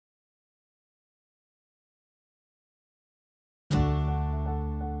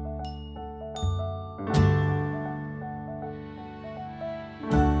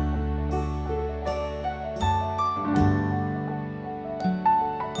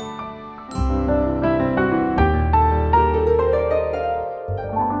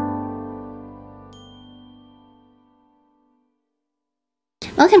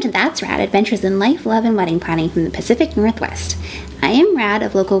Welcome to That's Rad, Adventures in Life, Love, and Wedding Planning from the Pacific Northwest. I am Rad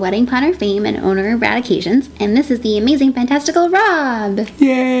of local wedding planner fame and owner of Rad Occasions, and this is the amazing, fantastical Rob!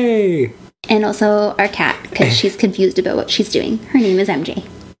 Yay! And also our cat, because she's confused about what she's doing. Her name is MJ.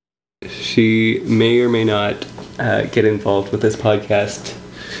 She may or may not get involved with this podcast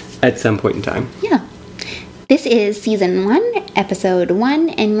at some point in time. Yeah. This is Season 1, Episode 1,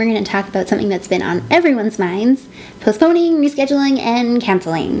 and we're going to talk about something that's been on everyone's minds: postponing, rescheduling, and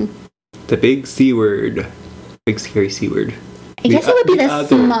canceling. The big C word. Big scary C word. I guess it would be the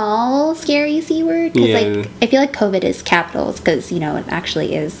small, scary C word, because I feel like COVID is capitals, because, it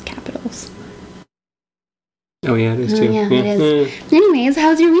actually is capitals. Oh, yeah, it is too. Yeah, it is. Anyways,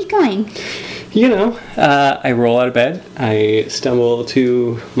 how's your week going? I roll out of bed, I stumble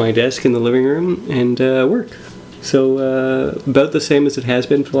to my desk in the living room, and work. So, about the same as it has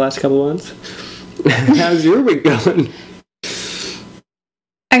been for the last couple of months. How's your week going?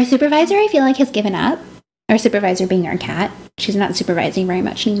 Our supervisor, I feel like, has given up. Our supervisor being our cat. She's not supervising very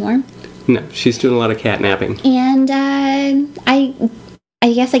much anymore. No, she's doing a lot of cat napping. And I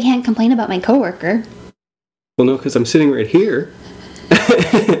guess I can't complain about my coworker. Well, no, because I'm sitting right here.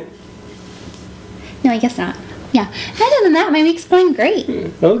 No, I guess not. Yeah. Other than that, my week's going great.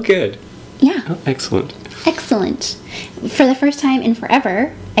 Oh, good. Yeah. Oh, excellent. Excellent. For the first time in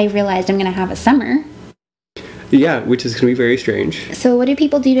forever, I realized I'm going to have a summer. Yeah, which is going to be very strange. So what do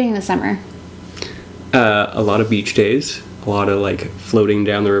people do during the summer? A lot of beach days. A lot of, floating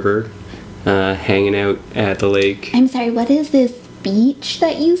down the river. Hanging out at the lake. I'm sorry, what is this beach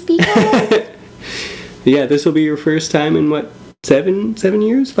that you speak of? Yeah, this will be your first time in, 7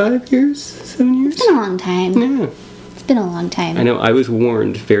 years? 5 years? 7 years? It's been a long time. Yeah. It's been a long time. I know, I was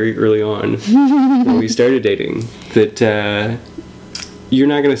warned very early on when we started dating that you're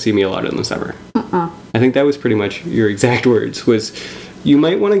not going to see me a lot in the summer. I think that was pretty much your exact words, was you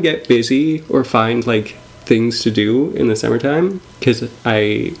might want to get busy or find, things to do in the summertime, because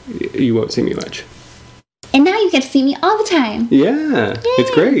you won't see me much. And now you get to see me all the time. Yeah, Yay.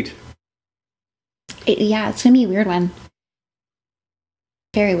 It's great. Yeah, it's going to be a weird one.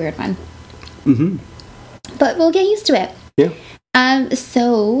 Very weird one. Mm-hmm. But we'll get used to it. Yeah.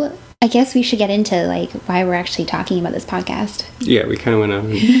 So I guess we should get into why we're actually talking about this podcast. Yeah, we kind of went off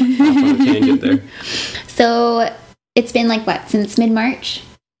on a tangent there. So it's been since mid-March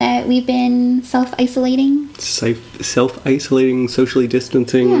that we've been self-isolating. Self-isolating, socially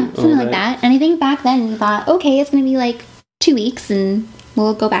distancing. Yeah, something like that. And I think back then we thought, okay, it's going to be 2 weeks and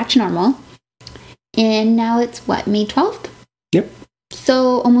we'll go back to normal. And now it's May 12th? Yep.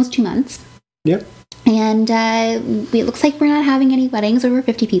 So almost 2 months. Yep. And it looks like we're not having any weddings over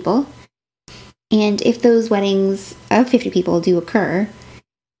 50 people. And if those weddings of 50 people do occur,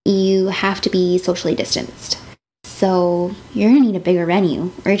 you have to be socially distanced. So you're going to need a bigger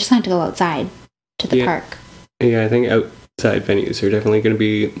venue, or you just have to go outside to the park. Yeah, I think outside venues are definitely going to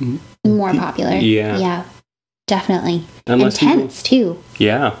be more popular. Yeah. Yeah, definitely. Unless and tents, too.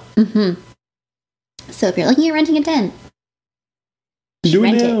 Yeah. Mm-hmm. So if you're looking at renting a tent, do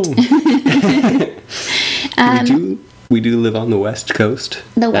rent it. We do live on the West Coast.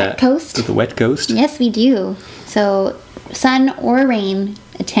 The wet coast? The wet coast. Yes, we do. So sun or rain,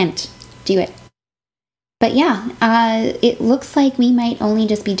 a tent. Do it. But yeah, it looks like we might only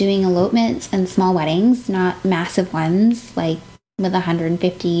just be doing elopements and small weddings, not massive ones, with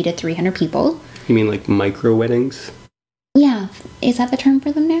 150 to 300 people. You mean micro weddings? Yeah. Is that the term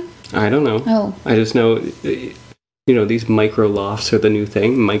for them now? I don't know. Oh. I just know, these micro lofts are the new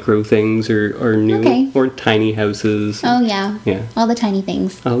thing. Micro things are new. Okay. Or tiny houses. Oh, yeah. Yeah. All the tiny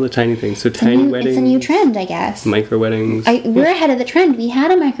things. All the tiny things. So tiny weddings. It's a new trend, I guess. Micro weddings. We're ahead of the trend. We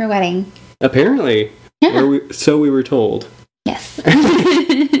had a micro wedding. Apparently. Yeah. So we were told. Yes.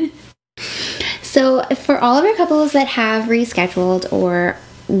 So for all of our couples that have rescheduled or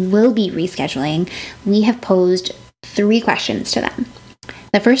will be rescheduling, we have posed 3 questions to them.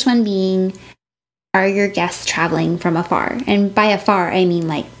 The first one being, are your guests traveling from afar? And by afar, I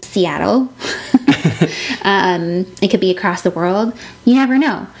mean Seattle. It could be across the world. You never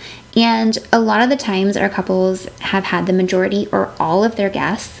know. And a lot of the times our couples have had the majority or all of their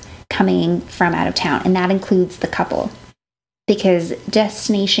guests coming from out of town, and that includes the couple, because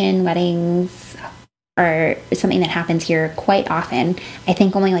destination weddings are something that happens here quite often. I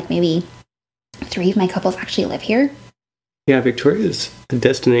think only maybe 3 of my couples actually live here. Yeah, Victoria's the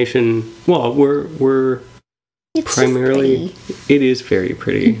destination. Well, it's primarily, it is very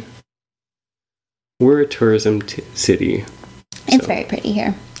pretty. We're a tourism city. It's very pretty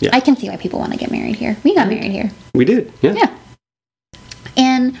here. Yeah. I can see why people want to get married here. We got married here. We did, yeah. Yeah.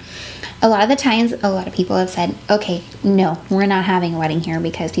 And a lot of the times, a lot of people have said, okay, no, we're not having a wedding here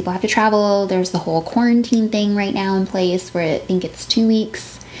because people have to travel. There's the whole quarantine thing right now in place where I think it's 2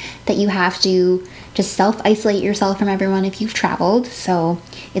 weeks that you have to just self-isolate yourself from everyone if you've traveled. So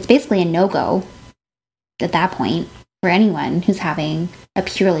it's basically a no-go at that point for anyone who's having a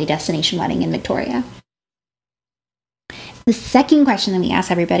purely destination wedding in Victoria. The second question that we ask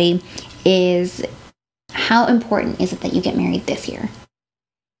everybody is, how important is it that you get married this year?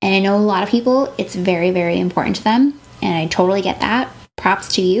 And I know a lot of people, it's very, very important to them. And I totally get that.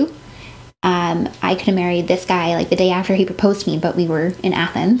 Props to you. I could have married this guy like the day after he proposed to me, but we were in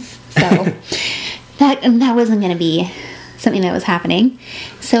Athens. So that wasn't going to be something that was happening.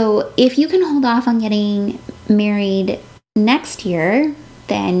 So if you can hold off on getting married next year,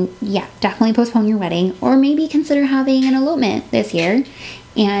 then yeah, definitely postpone your wedding, or maybe consider having an elopement this year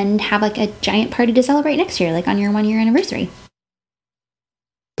and have like a giant party to celebrate next year, like on your 1-year anniversary.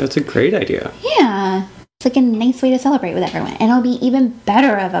 That's a great idea. Yeah. It's like a nice way to celebrate with everyone. And it'll be even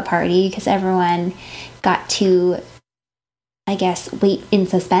better of a party because everyone got to, I guess, wait in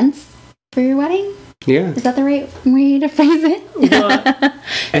suspense for your wedding. Yeah. Is that the right way to phrase it? Well,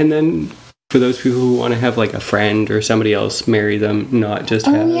 and then for those people who want to have like a friend or somebody else marry them, not just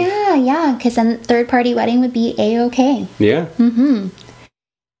have... Oh, yeah. Because then third-party wedding would be A-okay. Yeah. Mm-hmm.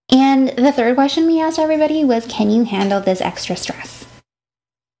 And the third question we asked everybody was, can you handle this extra stress?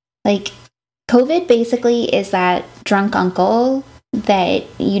 Like, COVID basically is that drunk uncle that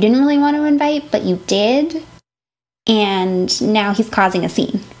you didn't really want to invite, but you did. And now he's causing a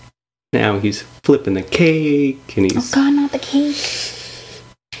scene. Now he's flipping the cake, and he's... Oh, God, not the cake.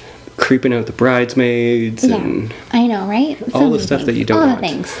 Creeping out the bridesmaids, and... I know, right? All the stuff that you don't want. All the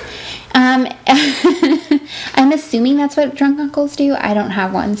things. I'm assuming that's what drunk uncles do. I don't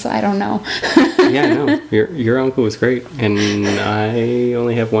have one, so I don't know. Yeah, no. Your uncle was great, and I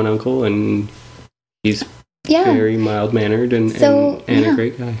only have one uncle, and he's very mild-mannered and a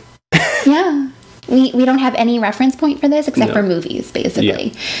great guy. Yeah. We don't have any reference point for this except for movies, basically.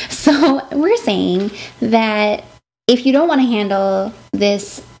 Yeah. So we're saying that if you don't want to handle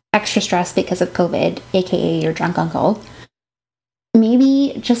this extra stress because of COVID, aka your drunk uncle,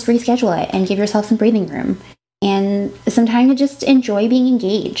 maybe just reschedule it and give yourself some breathing room and some time to just enjoy being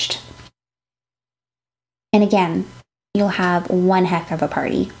engaged. And again, you'll have one heck of a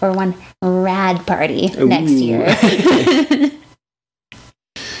party, or one rad party next year.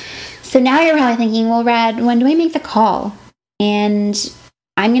 So now you're probably thinking, well, Rad, when do I make the call? And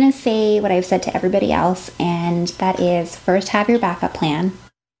I'm going to say what I've said to everybody else, and that is first have your backup plan.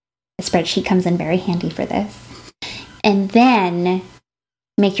 The spreadsheet comes in very handy for this. And then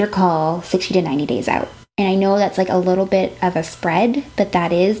make your call 60 to 90 days out. And I know that's like a little bit of a spread, but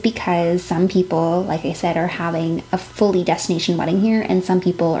that is because some people, like I said, are having a fully destination wedding here, and some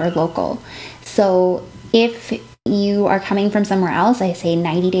people are local. So if you are coming from somewhere else, I say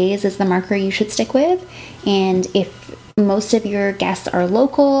 90 days is the marker you should stick with. And if most of your guests are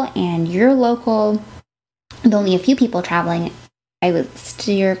local and you're local, with only a few people traveling, I would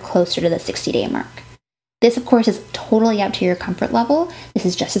steer closer to the 60-day mark. This, of course, is totally up to your comfort level. This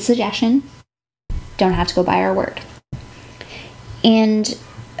is just a suggestion. Don't have to go by our word. And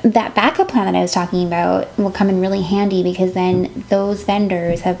that backup plan that I was talking about will come in really handy because then those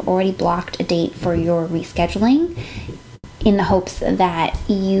vendors have already blocked a date for your rescheduling in the hopes that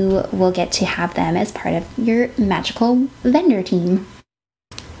you will get to have them as part of your magical vendor team.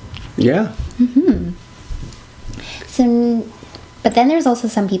 Yeah. Mm-hmm. So, but then there's also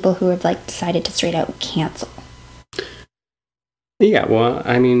some people who have like decided to straight out cancel. Yeah, well,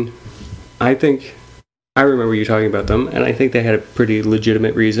 I mean, I think I remember you talking about them, and I think they had a pretty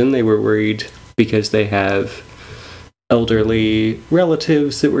legitimate reason. They were worried because they have elderly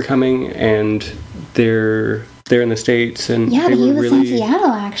relatives that were coming, and they're in the States, and yeah, they he were was really in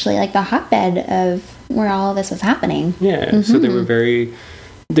Seattle, actually, like the hotbed of where all this was happening. Yeah, mm-hmm. So they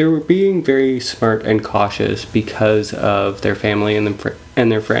were being very smart and cautious because of their family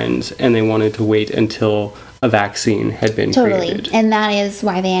and their friends, and they wanted to wait until a vaccine had been created. And that is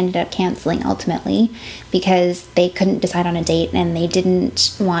why they ended up canceling ultimately, because they couldn't decide on a date, and they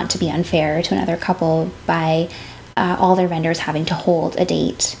didn't want to be unfair to another couple by all their vendors having to hold a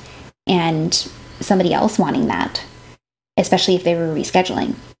date and somebody else wanting that, especially if they were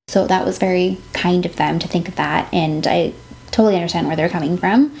rescheduling. So that was very kind of them to think of that, and I totally understand where they're coming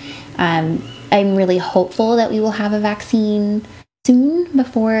from. I'm really hopeful that we will have a vaccine soon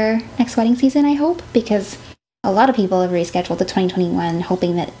before next wedding season, I hope, because a lot of people have rescheduled to 2021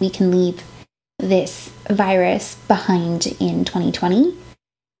 hoping that we can leave this virus behind in 2020.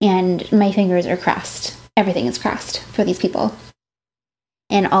 And my fingers are crossed. Everything is crossed for these people.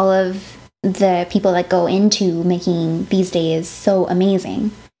 and all of the people that go into making these days so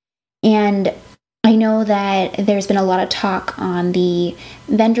amazing. And I know that there's been a lot of talk on the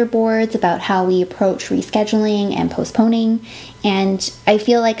vendor boards about how we approach rescheduling and postponing. And I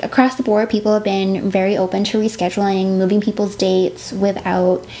feel like across the board, people have been very open to rescheduling, moving people's dates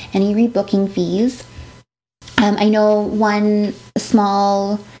without any rebooking fees. I know one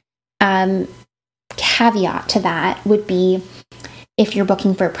small caveat to that would be if you're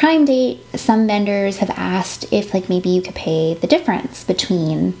booking for a Prime date, some vendors have asked if like maybe you could pay the difference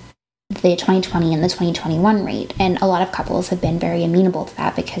between the 2020 and the 2021 rate. And a lot of couples have been very amenable to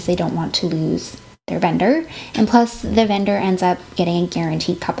that because they don't want to lose their vendor. And plus, the vendor ends up getting a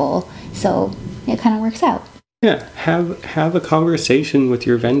guaranteed couple. So it kind of works out. Yeah, have a conversation with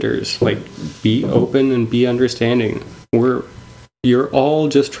your vendors. Like, be open and be understanding. You're all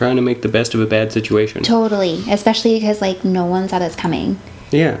just trying to make the best of a bad situation. Totally. Especially because, like, no one saw this coming.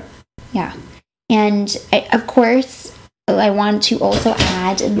 Yeah. Yeah. And, of course, I want to also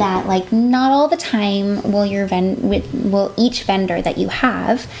add that, like, not all the time will each vendor that you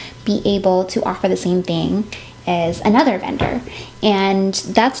have be able to offer the same thing as another vendor. And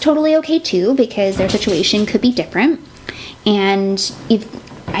that's totally okay, too, because their situation could be different. And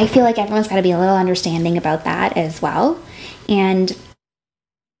I feel like everyone's got to be a little understanding about that as well. And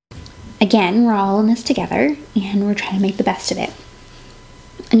again, we're all in this together, and we're trying to make the best of it.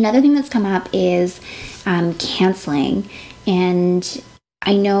 Another thing that's come up is canceling. And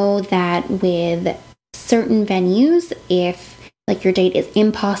I know that with certain venues, if like your date is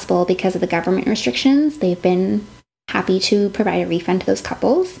impossible because of the government restrictions, they've been happy to provide a refund to those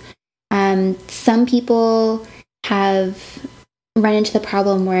couples. Some people have run into the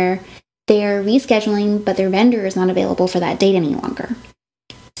problem where they're rescheduling, but their vendor is not available for that date any longer.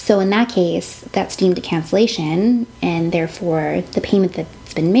 So in that case, that's deemed a cancellation, and therefore the payment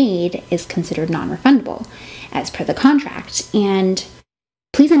that's been made is considered non-refundable as per the contract. And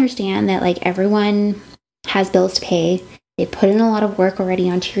please understand that like everyone has bills to pay. They put in a lot of work already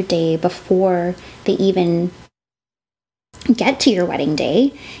onto your day before they even get to your wedding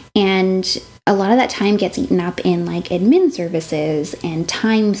day. And a lot of that time gets eaten up in like admin services and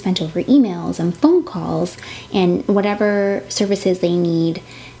time spent over emails and phone calls and whatever services they need,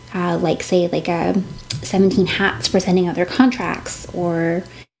 like say like a 17 hats for sending out their contracts, or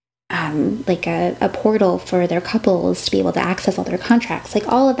like a portal for their couples to be able to access all their contracts. Like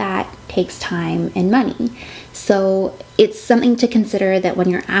all of that takes time and money. So it's something to consider that when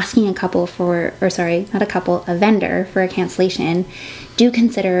you're asking a couple for, or sorry, not a couple, a vendor for a cancellation, do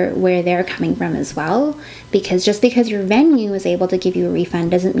consider where they're coming from as well. Because just because your venue is able to give you a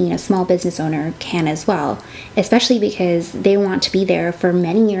refund doesn't mean a small business owner can as well. Especially because they want to be there for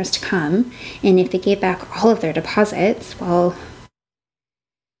many years to come. And if they gave back all of their deposits, well,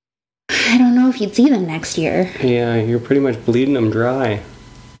 I don't know if you'd see them next year. Yeah, you're pretty much bleeding them dry.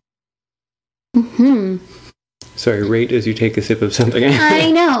 Mm-hmm. Sorry, rate as you take a sip of something. I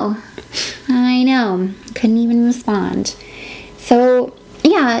know. Couldn't even respond. So,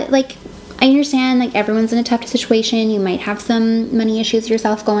 yeah, like, I understand, like, everyone's in a tough situation. You might have some money issues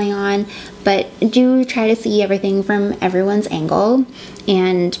yourself going on, but do try to see everything from everyone's angle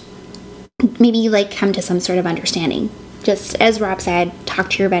and maybe, like, come to some sort of understanding. Just as Rob said, talk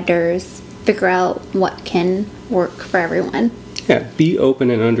to your vendors, figure out what can work for everyone. Yeah, be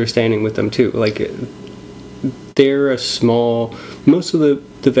open and understanding with them, too. Like, they're most of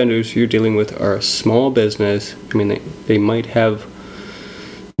the vendors you're dealing with are a small business. I mean, they might have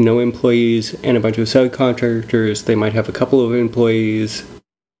no employees and a bunch of subcontractors. They might have a couple of employees.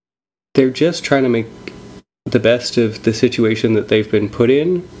 They're just trying to make the best of the situation that they've been put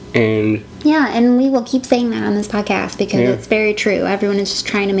in. And yeah, and we will keep saying that on this podcast because it's very true. Everyone is just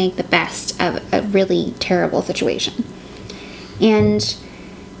trying to make the best of a really terrible situation. And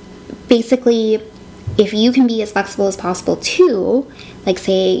basically, if you can be as flexible as possible too, like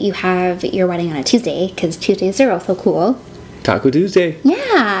say you have your wedding on a Tuesday, because Tuesdays are also cool. Taco Tuesday.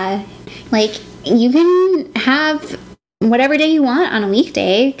 Yeah. Like, you can have whatever day you want on a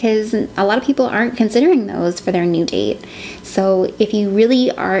weekday, because a lot of people aren't considering those for their new date. So if you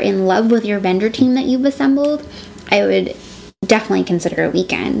really are in love with your vendor team that you've assembled, I would definitely consider a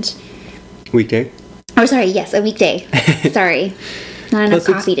weekend. Weekday? Oh, sorry, yes, a weekday. Sorry. Not enough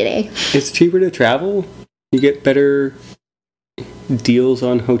coffee today. It's cheaper to travel. You get better deals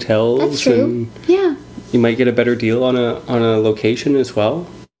on hotels. That's true. And yeah. You might get a better deal on a location as well.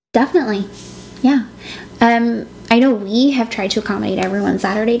 Definitely. Yeah. I know we have tried to accommodate everyone's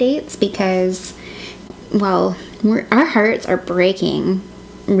Saturday dates because, well, our hearts are breaking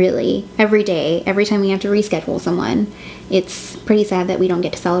really. Every day, every time we have to reschedule someone. It's pretty sad that we don't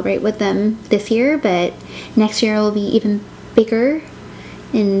get to celebrate with them this year, but next year will be even bigger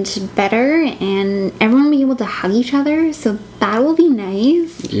and better, and everyone will be able to hug each other, so that will be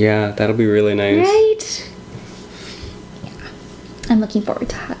nice. Yeah, that'll be really nice. Right? Yeah. I'm looking forward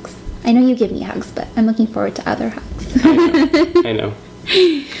to hugs. I know you give me hugs, but I'm looking forward to other hugs. I know.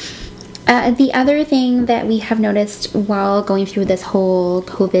 The other thing that we have noticed while going through this whole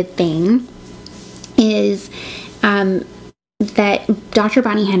COVID thing is that Dr.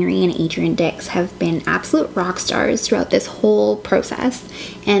 Bonnie Henry and Adrian Dix have been absolute rock stars throughout this whole process.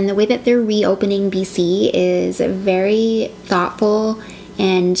 And the way that they're reopening BC is very thoughtful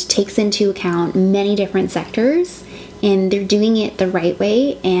and takes into account many different sectors. And they're doing it the right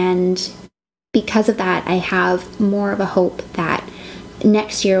way. And because of that, I have more of a hope that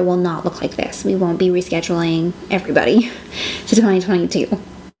next year will not look like this. We won't be rescheduling everybody to 2022.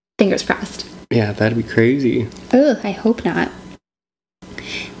 Fingers crossed. Yeah, that'd be crazy. Ugh, I hope not.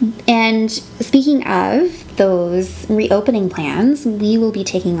 And speaking of those reopening plans, we will be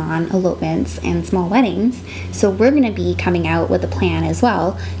taking on elopements and small weddings. So we're going to be coming out with a plan as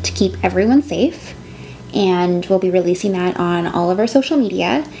well to keep everyone safe. And we'll be releasing that on all of our social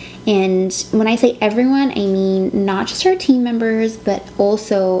media. And when I say everyone, I mean not just our team members, but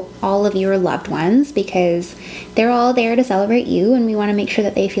also all of your loved ones, because they're all there to celebrate you, and we want to make sure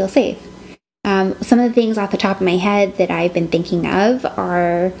that they feel safe. Some of the things off the top of my head that I've been thinking of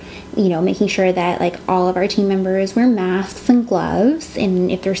are, making sure that like all of our team members wear masks and gloves,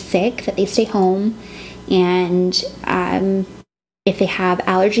 and if they're sick, that they stay home. And if they have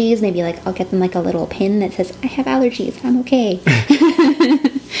allergies, maybe like I'll get them like a little pin that says, I have allergies, I'm okay.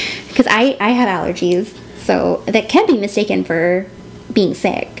 Because I have allergies, so that can be mistaken for being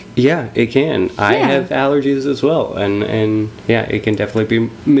sick. Yeah, it can. I have allergies as well, and yeah, it can definitely be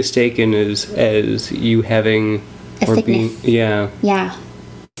mistaken as you having a sickness. Yeah.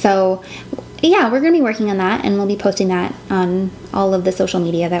 So, yeah, we're going to be working on that, and we'll be posting that on all of the social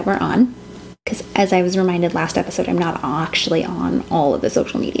media that we're on. Because as I was reminded last episode, I'm not actually on all of the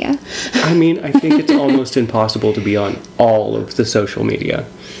social media. I mean, I think it's almost impossible to be on all of the social media.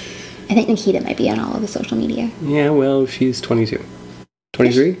 I think Nikita might be on all of the social media. Yeah, well, she's 22.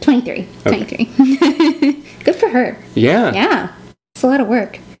 23? 23. Okay. 23. Good for her. Yeah. Yeah. It's a lot of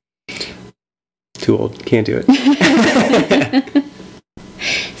work. Too old. Can't do it.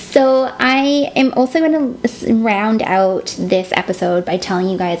 So I am also going to round out this episode by telling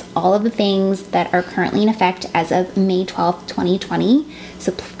you guys all of the things that are currently in effect as of May 12th, 2020.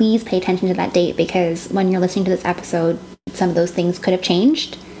 So please pay attention to that date, because when you're listening to this episode, some of those things could have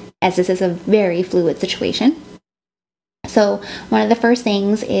changed, as this is a very fluid situation. So one of the first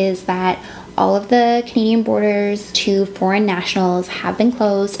things is that all of the Canadian borders to foreign nationals have been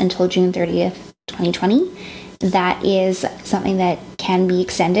closed until June 30th, 2020. That is something that can be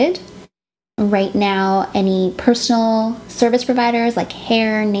extended. Right now, any personal service providers like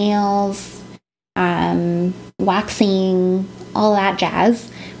hair, nails, waxing, all that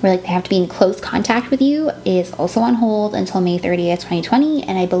jazz, where like they have to be in close contact with you, is also on hold until May 30th, 2020.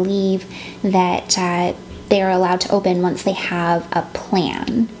 And I believe that they are allowed to open once they have a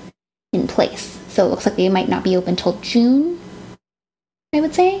plan in place. So it looks like they might not be open till June, I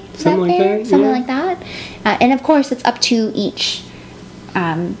would say. Is Something that fair? like that, Something yeah. like that. And of course, it's up to each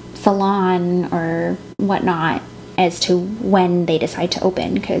salon or whatnot as to when they decide to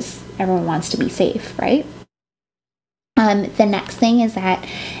open, because everyone wants to be safe, right? The next thing is that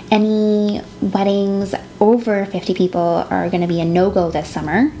any weddings over 50 people are going to be a no-go this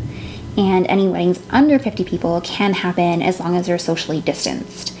summer. And any weddings under 50 people can happen as long as they're socially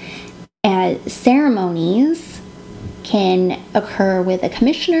distanced. Ceremonies can occur with a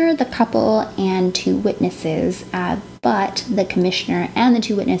commissioner, the couple, and 2 witnesses, but the commissioner and the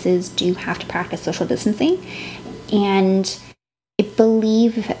 2 witnesses do have to practice social distancing. And I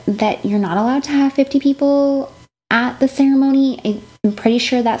believe that you're not allowed to have 50 people at the ceremony. I'm pretty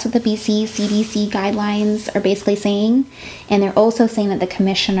sure that's what the BC CDC guidelines are basically saying. And they're also saying that the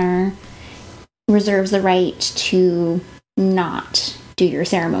commissioner reserves the right to not do your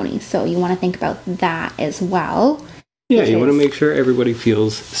ceremony. So you want to think about that as well. Yeah, you want to make sure everybody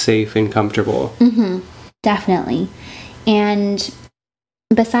feels safe and comfortable. Mm-hmm, definitely. And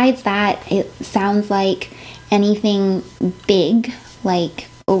besides that, it sounds like anything big, like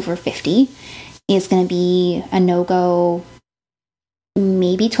over 50, is going to be a no-go,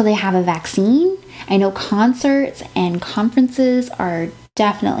 maybe till they have a vaccine. I know concerts and conferences are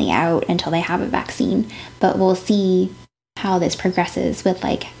definitely out until they have a vaccine, but we'll see how this progresses with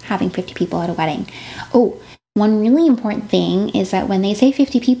like having 50 people at a wedding. Oh, one really important thing is that when they say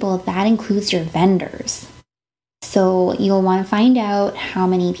 50 people, that includes your vendors. So you'll want to find out how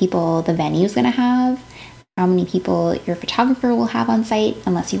many people the venue is going to have, how many people your photographer will have on site,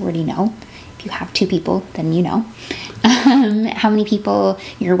 unless you already know. If you have 2 people, then you know. How many people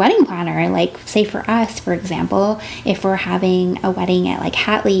your wedding planner, like say for us, for example, if we're having a wedding at like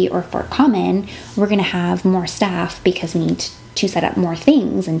Hatley or Fort Common, we're going to have more staff because we need to set up more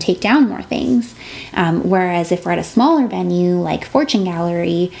things and take down more things. Whereas if we're at a smaller venue like Fortune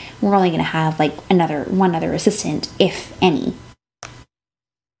Gallery, we're only going to have like one other assistant, if any.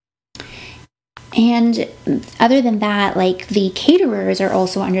 And other than that, like the caterers are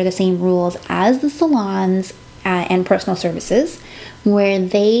also under the same rules as the salons and personal services, where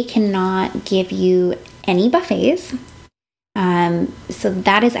they cannot give you any buffets. So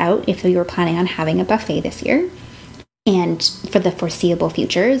that is out if you were planning on having a buffet this year and for the foreseeable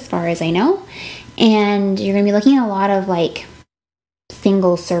future, as far as I know. And you're going to be looking at a lot of like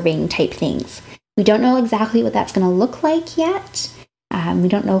single serving type things. We don't know exactly what that's going to look like yet. We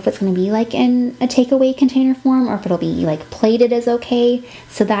don't know if it's going to be like in a takeaway container form or if it'll be like plated as okay.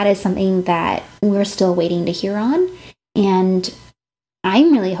 So that is something that we're still waiting to hear on. And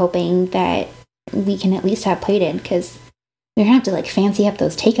I'm really hoping that we can at least have plated, because we're going to have to like fancy up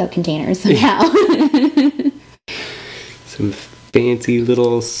those takeout containers somehow. Some fancy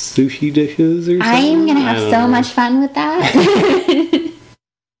little sushi dishes or something? I'm going to have so much fun with that.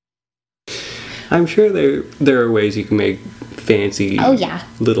 I'm sure there are ways you can make fancy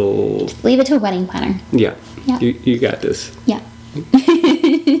little... Just leave it to a wedding planner. Yeah. You got this. Yeah.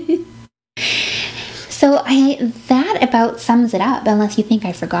 So that about sums it up, unless you think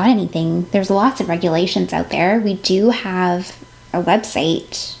I forgot anything. There's lots of regulations out there. We do have a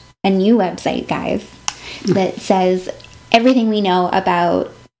website, a new website, guys, that says everything we know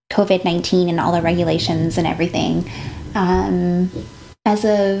about COVID-19 and all the regulations and everything. As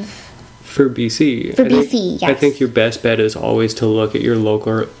of... For BC. Yes. I think your best bet is always to look at your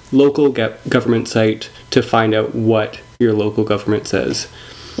local government site to find out what your local government says.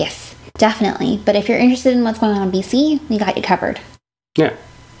 Yes, definitely. But if you're interested in what's going on in BC, we got you covered. Yeah.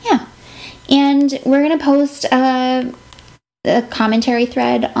 Yeah. And we're going to post a commentary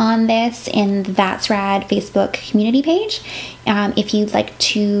thread on this in the That's Rad Facebook community page. If you'd like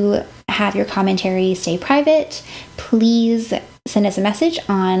to have your commentary stay private, please send us a message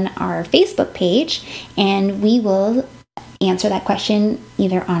on our Facebook page, and we will answer that question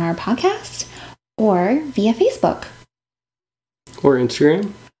either on our podcast or via Facebook. Or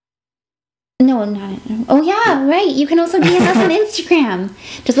Instagram? No, not. Oh, yeah, right. You can also DM us on Instagram.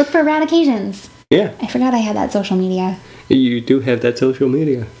 Just look for Rad Occasions. Yeah. I forgot I had that social media. You do have that social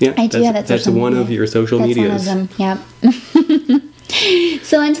media. Yeah. I do have that social media. That's one of your social medias. That's one of them, yep.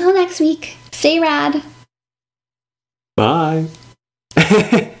 So until next week, stay rad. Bye.